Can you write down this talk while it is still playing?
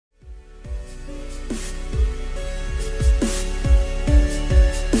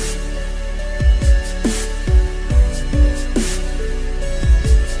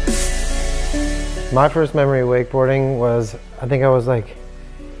My first memory of wakeboarding was, I think I was like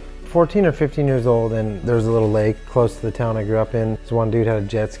 14 or 15 years old, and there was a little lake close to the town I grew up in. So one dude had a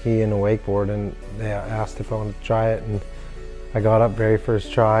jet ski and a wakeboard, and they asked if I wanted to try it, and I got up very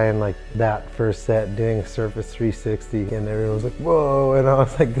first try, and like that first set doing a surface 360, and everyone was like, whoa, and I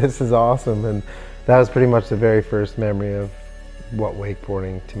was like, this is awesome. And that was pretty much the very first memory of what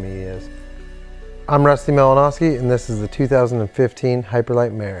wakeboarding to me is. I'm Rusty Malinoski, and this is the 2015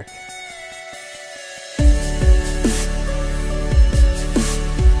 Hyperlite Marek.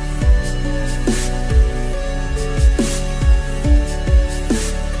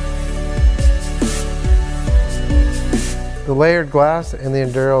 The layered glass and the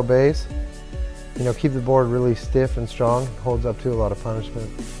Enduro base, keep the board really stiff and strong, holds up to a lot of punishment.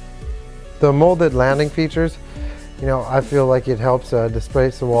 The molded landing features, I feel like it helps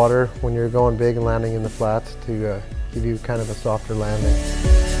displace the water when you're going big and landing in the flats to give you kind of a softer landing.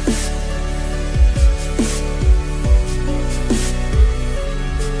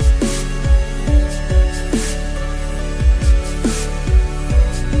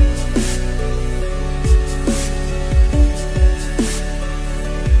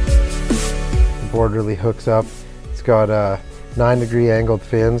 Board really hooks up. It's got 9-degree angled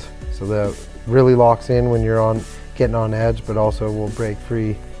fins, so that really locks in when you're getting on edge, but also will break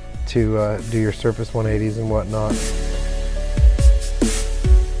free to do your surface 180s and whatnot.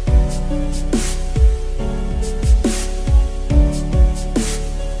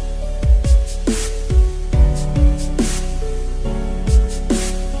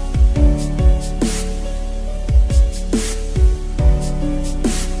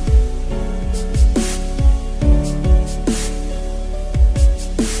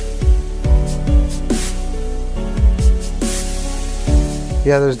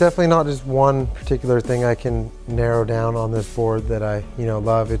 Yeah, there's definitely not just one particular thing I can narrow down on this board that I,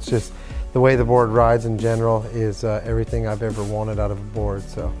 love. It's just the way the board rides in general is everything I've ever wanted out of a board.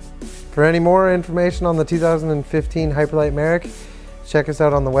 So, for any more information on the 2015 Hyperlite Marek, check us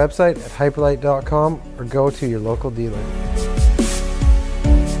out on the website at hyperlite.com or go to your local dealer.